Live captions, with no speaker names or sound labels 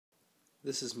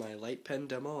This is my light pen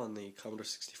demo on the Commodore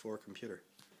 64 computer.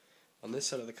 On this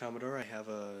side of the Commodore I have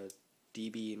a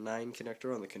DB9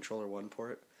 connector on the controller 1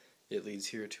 port. It leads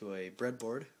here to a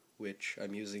breadboard, which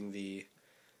I'm using the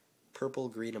purple,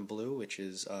 green, and blue, which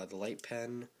is the light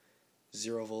pen,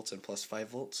 0 volts and plus 5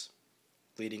 volts.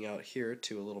 Leading out here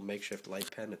to a little makeshift light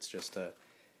pen. It's just a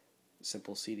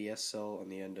simple CDS cell on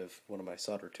the end of one of my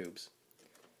solder tubes.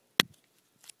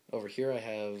 Over here I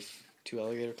have 2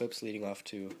 alligator clips leading off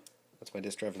to, that's my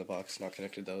disk drive in the box, not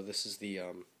connected though. This is the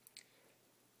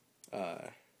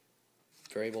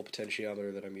variable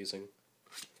potentiometer that I'm using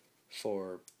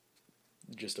for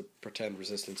just a pretend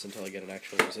resistance until I get an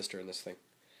actual resistor in this thing.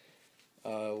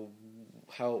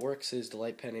 How it works is the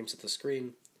light pen aims at the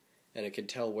screen, and it can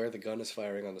tell where the gun is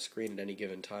firing on the screen at any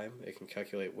given time. It can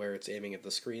calculate where it's aiming at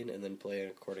the screen and then play an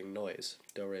according noise.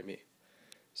 Do, re, mi.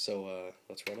 So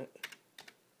let's run it.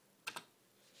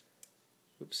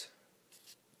 Oops.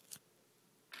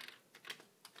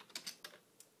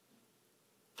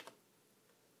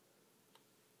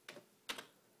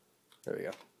 There we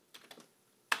go.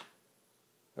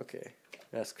 Okay,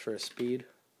 ask for a speed.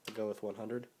 I'll go with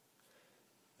 100.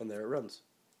 And there it runs.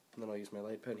 And then I'll use my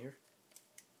light pen here.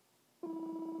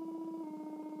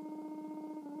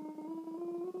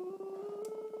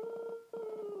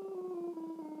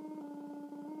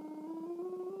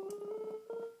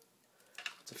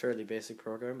 It's a fairly basic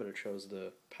program, but it shows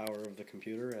the power of the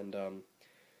computer and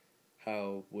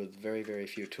how with very, very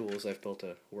few tools I've built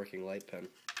a working light pen.